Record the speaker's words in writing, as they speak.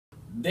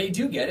They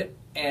do get it,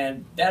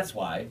 and that's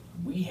why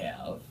we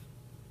have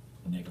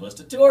Nicholas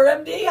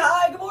Detore, MD.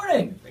 Hi, good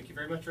morning. Thank you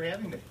very much for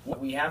having me.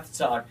 We have to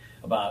talk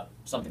about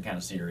something kind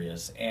of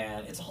serious,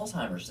 and it's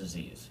Alzheimer's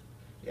disease.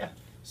 Yeah,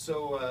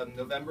 so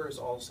November is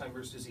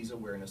Alzheimer's Disease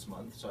Awareness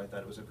Month, so I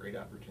thought it was a great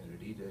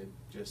opportunity to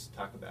just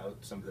talk about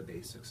some of the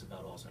basics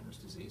about Alzheimer's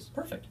disease.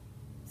 Perfect.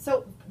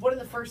 So one of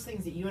the first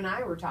things that you and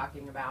I were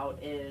talking about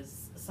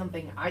is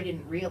something I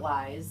didn't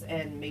realize,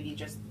 and maybe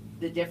just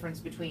the difference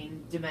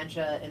between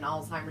dementia and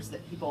Alzheimer's, so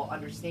that people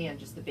understand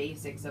just the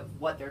basics of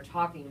what they're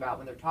talking about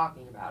when they're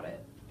talking about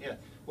it. Yeah,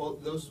 well,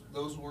 those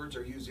words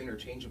are used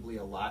interchangeably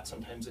a lot.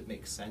 Sometimes it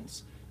makes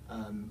sense,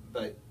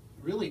 but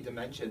really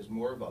dementia is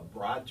more of a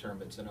broad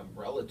term. It's an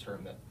umbrella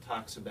term that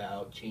talks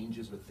about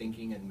changes with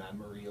thinking and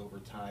memory over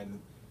time.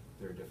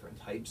 There are different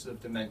types of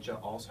dementia.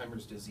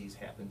 Alzheimer's disease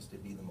happens to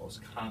be the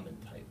most common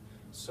type.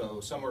 So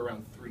somewhere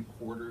around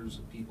 3/4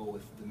 of people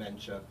with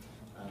dementia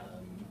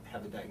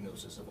have a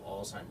diagnosis of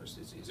Alzheimer's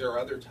disease. There are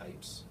other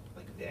types,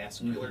 like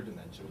vascular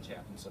dementia, which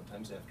happens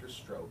sometimes after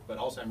stroke, but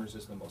Alzheimer's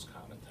is the most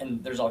common type.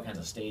 And there's all kinds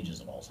of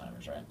stages of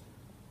Alzheimer's, right?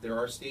 There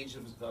are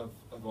stages of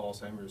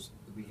Alzheimer's.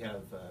 We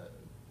have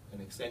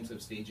an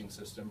extensive staging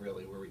system,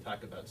 really, where we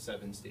talk about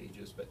 7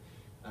 stages, but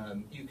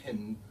you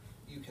can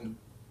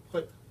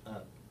put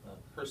a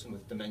person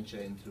with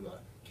dementia into a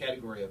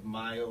category of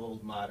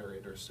mild,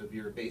 moderate, or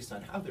severe based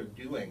on how they're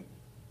doing.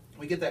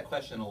 We get that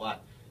question a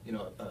lot. You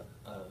know, a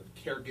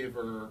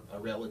caregiver, a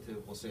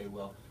relative will say,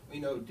 well, we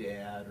know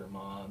dad or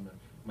mom or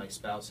my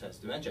spouse has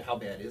dementia, how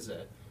bad is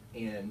it?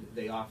 And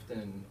they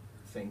often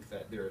think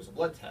that there is a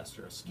blood test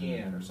or a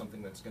scan or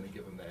something that's going to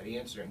give them that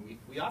answer. And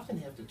we often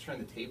have to turn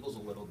the tables a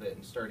little bit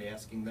and start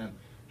asking them,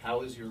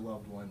 how is your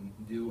loved one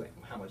doing?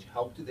 How much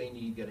help do they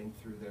need getting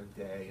through their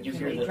day? And Can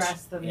they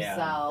dress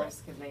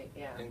themselves? Yeah. Can they,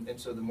 yeah. And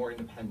so the more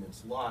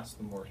independence lost,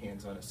 the more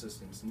hands-on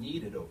assistance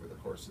needed over the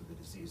course of the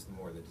disease, the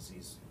more the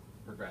disease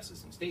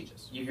progresses in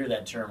stages. You hear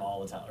that term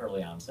all the time,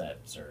 early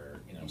onsets,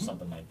 or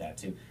something like that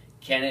too.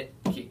 Can it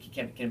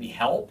be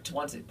helped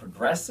once it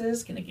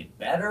progresses? Can it get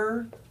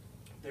better?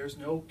 There's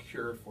no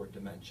cure for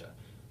dementia.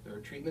 There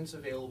are treatments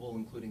available,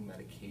 including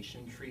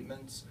medication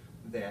treatments,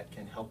 that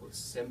can help with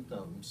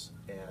symptoms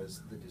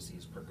as the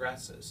disease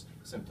progresses.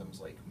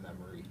 Symptoms like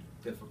memory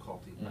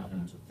difficulty,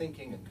 problems with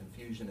thinking and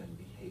confusion and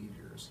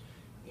behaviors.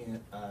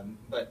 And,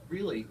 but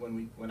really,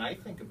 when I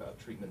think about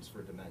treatments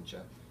for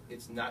dementia,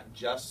 it's not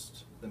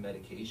just the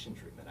medication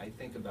treatment. I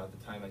think about the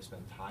time I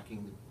spend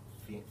talking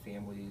to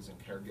families and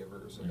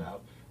caregivers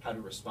about how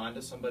to respond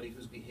to somebody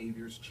whose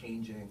behavior is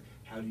changing,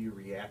 how do you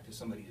react to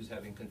somebody who's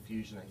having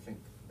confusion. I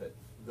think that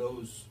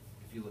those,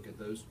 if you look at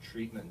those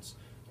treatments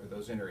or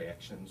those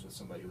interactions with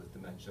somebody with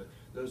dementia,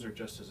 those are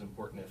just as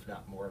important, if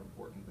not more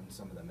important, than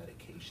some of the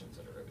medications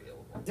that are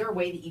available. Is there a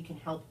way that you can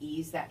help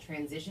ease that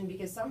transition?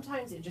 Because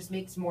sometimes it just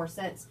makes more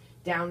sense.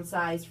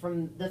 Downsize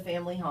from the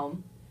family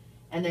home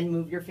and then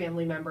move your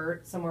family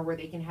member somewhere where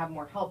they can have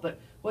more help. But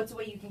what's a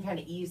way you can kind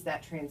of ease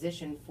that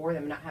transition for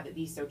them and not have it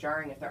be so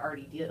jarring if they're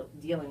already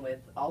dealing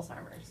with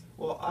Alzheimer's?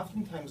 Well,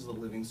 oftentimes the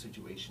living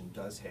situation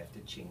does have to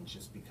change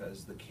just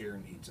because the care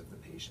needs of the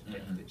patient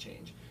have to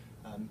change.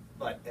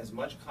 But as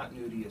much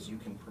continuity as you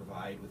can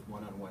provide with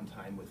one-on-one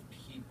time with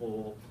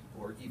people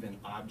or even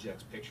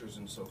objects, pictures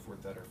and so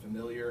forth that are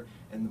familiar,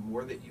 and the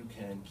more that you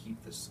can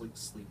keep the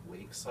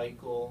sleep-wake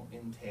cycle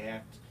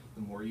intact,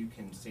 the more you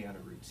can stay on a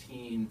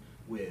routine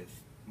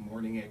with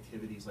morning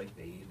activities like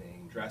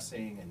bathing,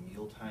 dressing, and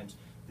meal times,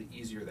 the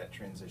easier that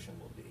transition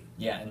will be.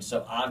 Yeah, and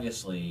so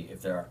obviously,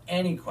 if there are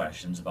any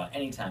questions about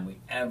any time we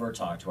ever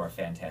talk to our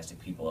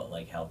fantastic people at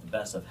Lake Health, the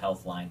Best of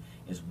Health line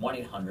is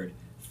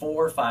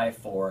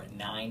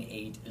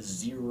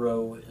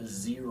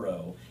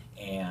 1-800-454-9800.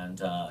 And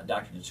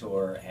Dr.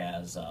 Detore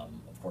has,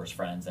 of course,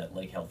 friends at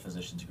Lake Health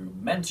Physicians Group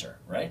Mentor,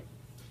 right?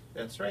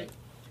 That's right.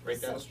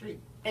 Right down the street.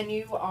 And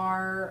you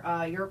are,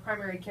 you're a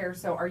primary care,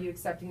 so are you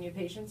accepting new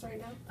patients right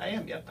now? I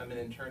am, yep. I'm an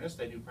internist.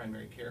 I do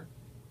primary care.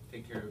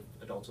 Take care of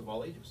adults of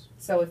all ages.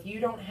 So if you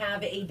don't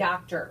have a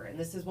doctor, and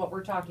this is what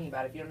we're talking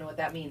about, if you don't know what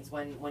that means,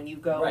 when you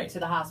go to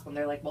the hospital and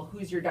they're like, well,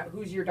 who's your doctor?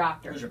 Who's your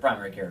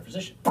primary care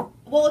physician?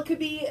 Well, it could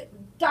be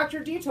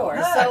Dr. Detore.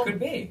 Yeah, so it could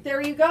be.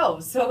 There you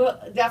go. So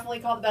definitely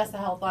call the Best of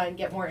Health line,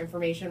 get more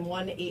information.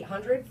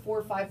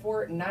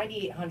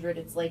 1-800-454-9800.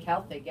 It's Lake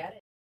Health. They get it.